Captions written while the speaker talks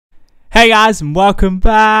Hey guys, and welcome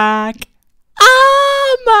back.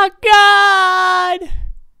 Oh my god!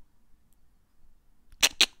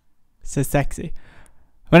 So sexy.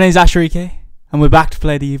 My name's AscHeReeKa, and we're back to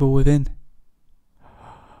play The Evil Within.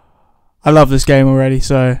 I love this game already,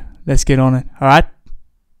 so let's get on it, alright?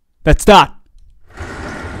 Let's start!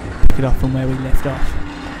 Pick it up from where we left off.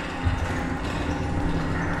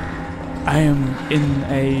 I am in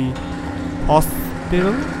a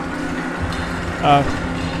hospital.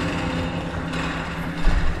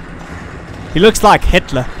 He looks like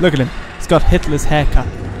Hitler. Look at him. He's got Hitler's haircut.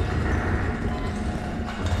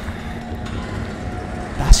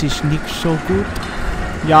 Das ist nicht so gut.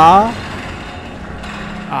 Ja.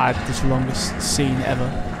 Ah, this is the longest scene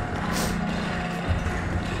ever.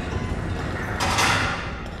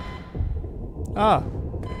 Ah.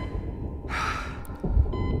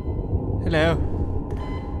 Hello.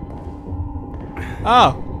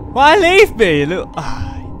 Oh. Why leave me? You little.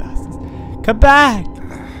 Ah, you bastards. Come back.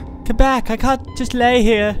 Come back. I can't just lay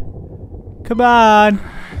here. Come on.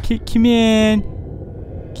 Come in.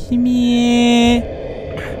 Come in.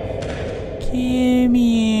 Come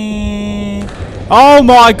in. Oh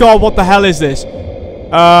my god, what the hell is this?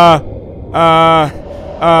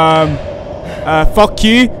 Fuck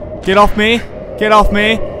you. Get off me. Get off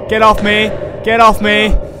me. Get off me. Get off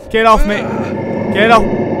me. Get off me. Get off.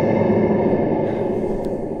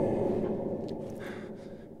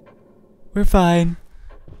 We're fine.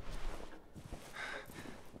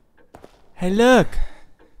 Hey look!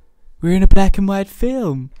 We're in a black and white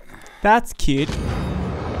film. That's cute.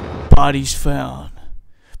 Bodies found.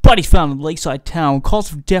 Bodies found in Lakeside Town.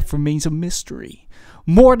 Cause of death remains a mystery.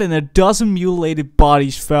 More than a dozen mutilated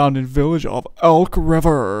bodies found in the village of Elk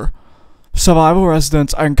River. Survival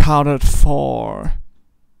residents encountered 4.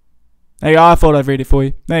 There you go, I thought I'd read it for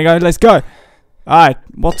you. There you go, let's go. Alright,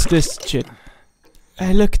 what's this shit?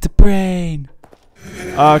 Hey, look at the brain.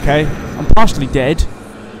 Okay, I'm partially dead.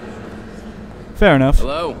 Fair enough.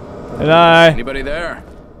 Hello? Hello? Anybody there?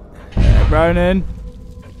 Ronan?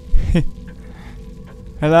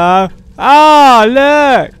 Hello? Oh,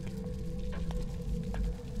 look!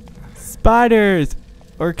 Spiders!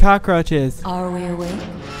 Or cockroaches. Are we awake?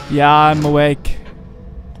 Yeah, I'm awake.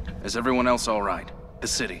 Is everyone else alright? The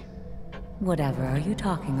city? Whatever are you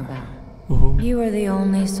talking about? Ooh. You are the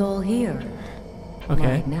only soul here.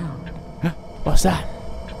 Okay. Right now. What's that?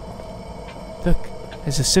 Look,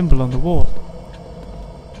 there's a symbol on the wall.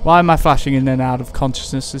 Why am I flashing in and out of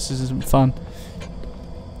consciousness? This isn't fun.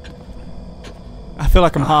 I feel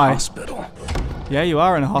like I'm high. Hospital. Yeah, you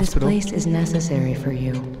are in a hospital. This place is necessary for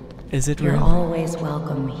you. Is it You're really? always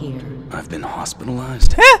welcome here. I've been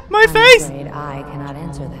hospitalized. My I'm face! afraid I cannot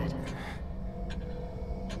answer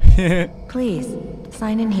that. Please,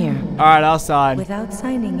 sign in here. Alright, I'll sign. Without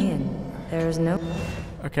signing in, there is no...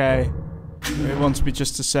 Okay. It wants me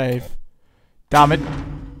just to save. Damn it.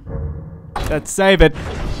 Let's save it.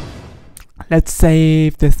 Let's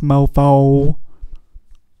save this mofo.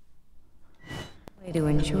 way to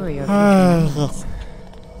ensure your future.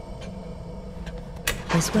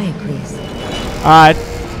 This way, please. Alright.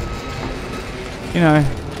 You know,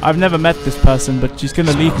 I've never met this person, but she's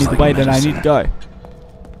gonna lead me the way that I need to go.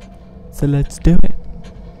 So let's do it.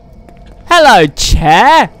 Hello,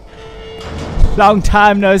 chair! Long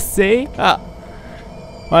time no see.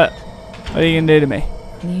 What are you gonna do to me?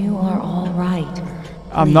 You are all right.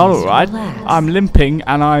 I'm not Please alright. relax. I'm limping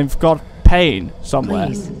and I've got pain somewhere.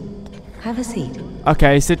 Please, have a seat.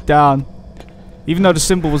 Okay, sit down. Even though the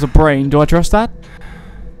symbol was a brain, do I trust that?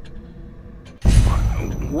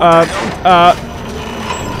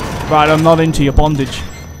 Right, I'm not into your bondage.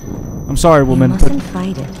 I'm sorry, woman, You but mustn't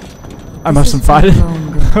fight it. I mustn't fight it.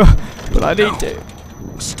 Good. But I need to.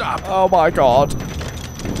 Stop. Oh my god.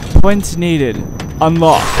 Points needed.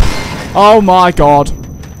 Unlock. Oh my god.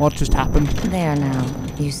 What just happened? There now.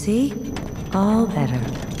 You see? All better.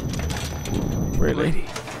 Really? Lady,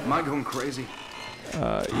 am I going crazy?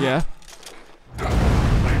 Yeah.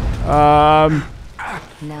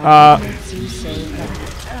 Now let's you say that.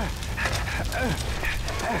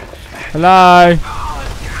 Hello?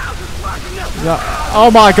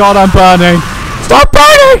 Oh my god, I'm burning. Stop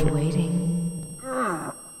burning! Waiting.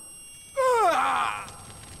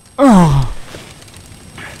 Oh.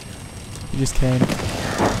 You just came.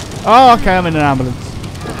 Oh, okay, I'm in an ambulance.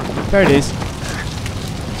 There it is.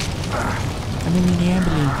 I'm in the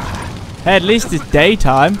ambulance. Hey, at least it's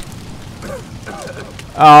daytime.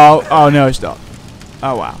 Oh no, it's not.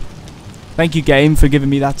 Oh wow. Thank you, game, for giving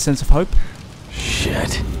me that sense of hope.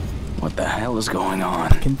 Shit. What the hell is going on?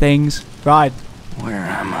 Fucking things. Right. Where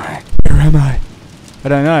am I? Where am I? I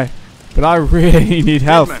don't know. But I really need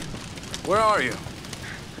help. Kidman, where are you?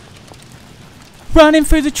 running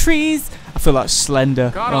through the trees. I feel like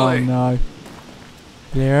Slender. Connolly. Oh no.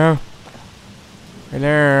 Hello?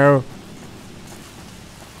 Hello?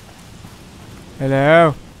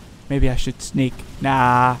 Hello? Maybe I should sneak.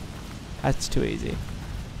 Nah. That's too easy.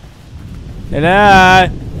 Hello?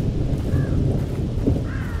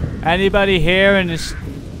 Anybody here in this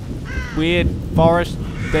weird forest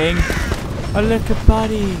thing? Oh, look, a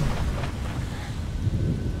body.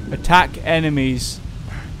 Attack enemies.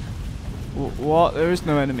 What? There is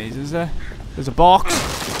no enemies, is there? There's a box.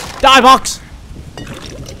 Die, box!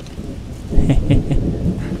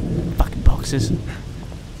 Fucking boxes.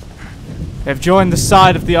 They've joined the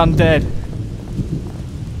side of the undead.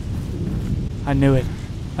 I knew it.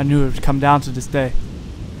 I knew it would come down to this day.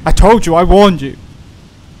 I told you, I warned you.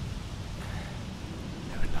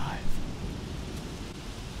 They're alive.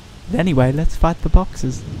 But anyway, let's fight the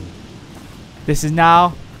boxes. This is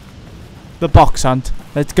now the box hunt.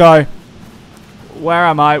 Let's go. Where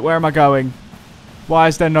am I? Where am I going? Why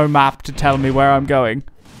is there no map to tell me where I'm going?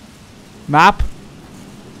 Map?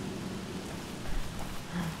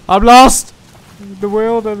 I'm lost! The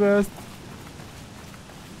wilderness.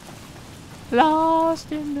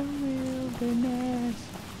 Lost in the wilderness.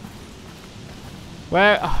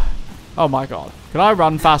 Where? Oh my god. Can I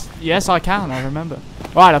run fast? Yes, I can. I remember.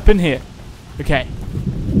 Right, I've been here. Okay.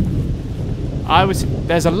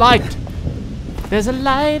 There's a light. There's a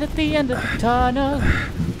light at the end of the tunnel.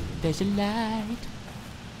 There's a light.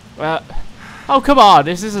 Well, oh come on.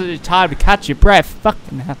 This isn't the time to catch your breath.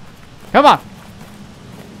 Fucking hell. Come on.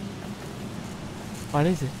 What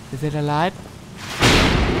is it? Is it a light?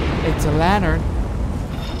 It's a lantern.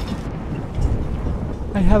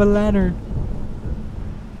 I have a lantern.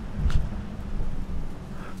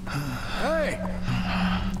 Hey!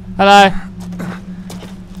 Hello.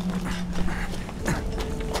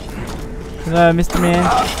 Hello, Mr. Man.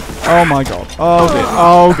 Oh my god. Oh dear.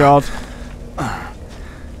 Oh god.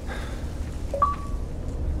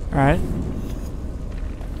 Alright.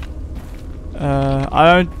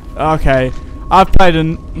 I don't... Okay. I've played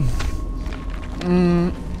an...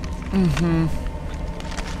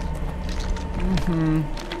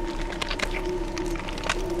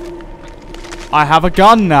 I have a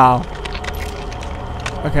gun now.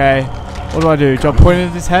 Okay. What do I do? Do I point it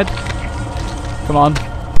at his head? Come on.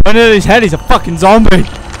 Point it at his head. He's a fucking zombie.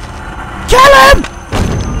 Kill him!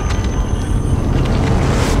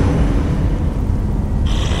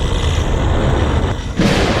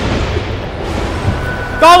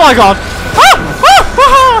 Oh my god!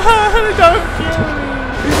 Don't kill me!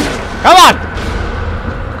 Come on!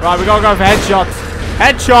 Right, we gotta go for headshots.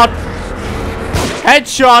 Headshot!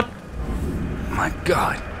 Headshot! My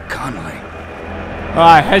god, Connolly.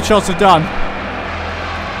 Alright, headshots are done.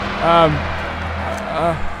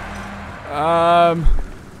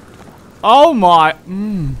 Oh my.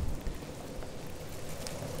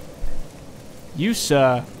 You,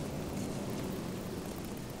 sir.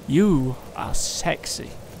 You are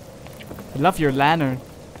sexy. I love your lantern.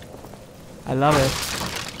 I love it.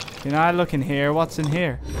 Can I look in here? What's in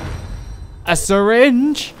here? A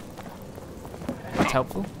syringe? That's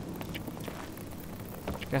helpful.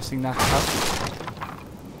 Guessing that's helpful.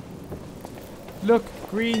 Look,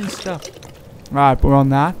 green stuff. Right, we're on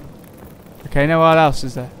that. Okay, now what else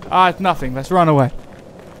is there? Ah, it's nothing. Let's run away.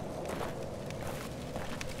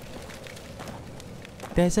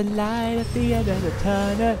 There's a light at the end of the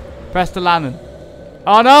tunnel. Press the lantern.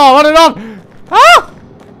 Oh no, I want it on! Ah!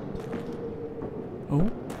 Oh,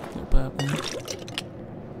 little bad one.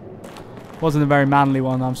 Wasn't a very manly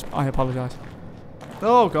one. I apologize.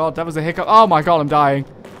 Oh god, that was a hiccup. Oh my god, I'm dying.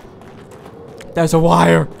 There's a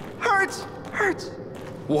wire. Hurts! Hurts!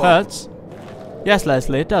 What? Hurts? Yes,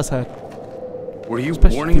 Leslie, it does hurt. Were you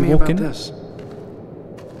Especially warning if me you walk about in. this?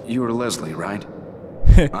 You were Leslie, right?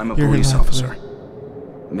 I'm a You're police Leslie. officer.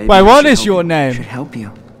 Maybe Wait, I what should is help your you. name? Should help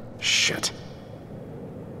you. Shit.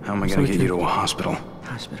 How am I So gonna we get you can- to a hospital?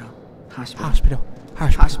 Hospital. Hospital. Hospital.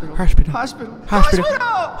 Hospital. Hospital. Hospital. Hospital. Hospital.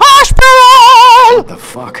 Hospital. Hospital! What the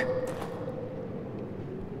fuck?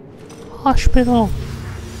 Hospital.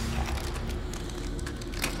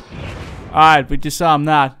 Alright, we disarmed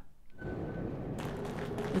that.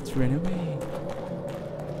 Let's run away.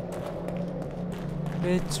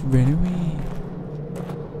 Let's run away.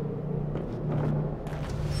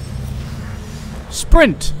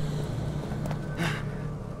 Sprint!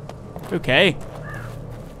 Okay.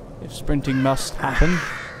 If sprinting must happen.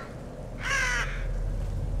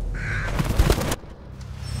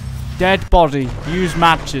 Dead body. Use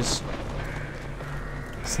matches.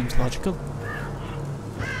 Seems logical.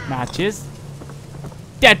 Matches.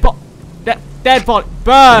 Dead body. Dead body.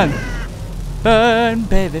 Burn! Burn,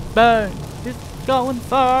 baby, burn. Go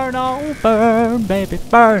inferno, burn, baby,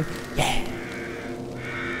 burn. Yeah.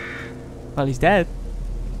 Well, he's dead.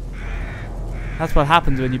 That's what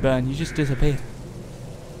happens when you burn. You just disappear.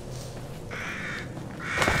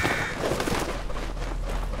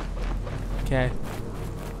 Okay.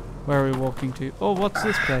 Where are we walking to? Oh, what's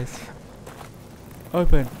this place?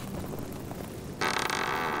 Open.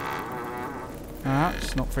 Ah,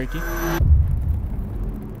 it's not freaky.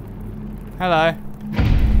 Hello.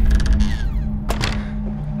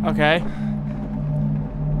 Okay.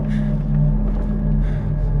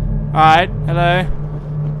 Alright, hello.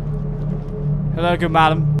 Hello, good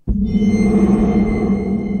madam.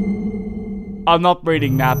 I'm not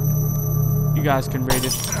reading that. You guys can read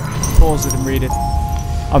it. Pause it and read it.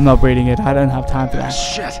 I'm not reading it. I don't have time for that.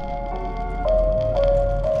 Shit.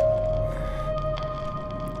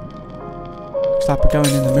 Stop going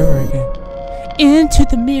in the mirror again. Into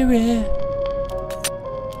the mirror.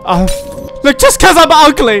 Look, just because I'm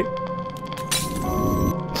ugly.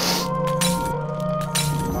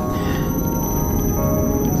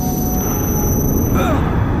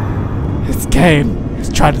 This game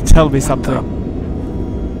is trying to tell me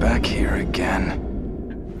something. Back here again.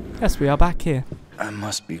 Yes, we are back here. I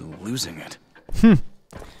must be losing it.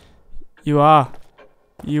 You are.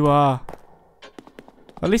 You are.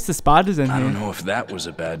 At least the spider's in I here. don't know if that was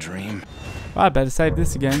a bad dream. Well, I better save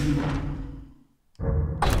this again.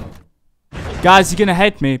 Guys, you're gonna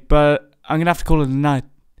hate me, but I'm gonna have to call it a night.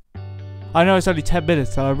 I know it's only 10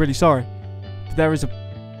 minutes, and I'm really sorry. But there is a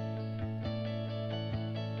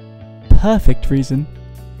perfect reason.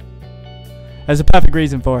 There's a perfect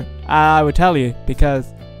reason for it. I would tell you,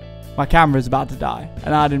 because my camera is about to die,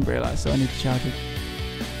 and I didn't realise, so I need to charge it.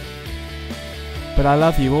 But I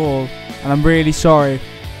love you all, and I'm really sorry.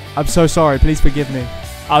 I'm so sorry, please forgive me.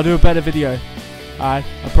 I'll do a better video. Alright,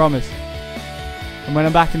 I promise. And when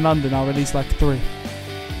I'm back in London, I'll release like 3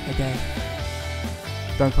 a day.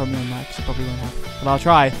 Don't quote me on that, because it probably won't happen. But I'll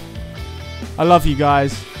try. I love you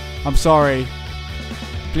guys. I'm sorry.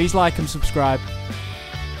 Please like and subscribe.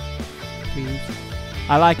 Please.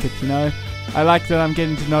 I like it, you know. I like that I'm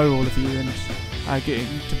getting to know all of you, and I'm getting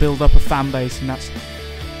to build up a fan base, and it's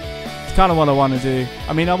kind of what I want to do.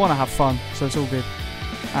 I mean, I want to have fun, so it's all good.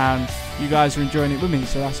 And you guys are enjoying it with me,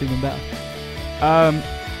 so that's even better.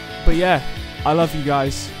 But yeah, I love you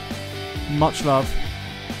guys. Much love.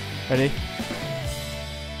 Ready?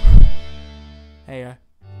 There you go.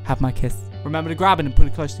 Have my kiss. Remember to grab it and put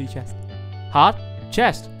it close to your chest. Hard?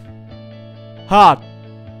 Chest. Hard.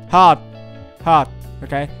 Hard. Hard.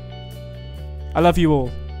 Okay? I love you all.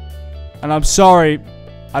 And I'm sorry.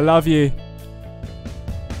 I love you.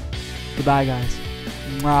 Goodbye, guys.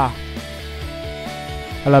 Mwah.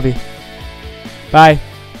 I love you. Bye.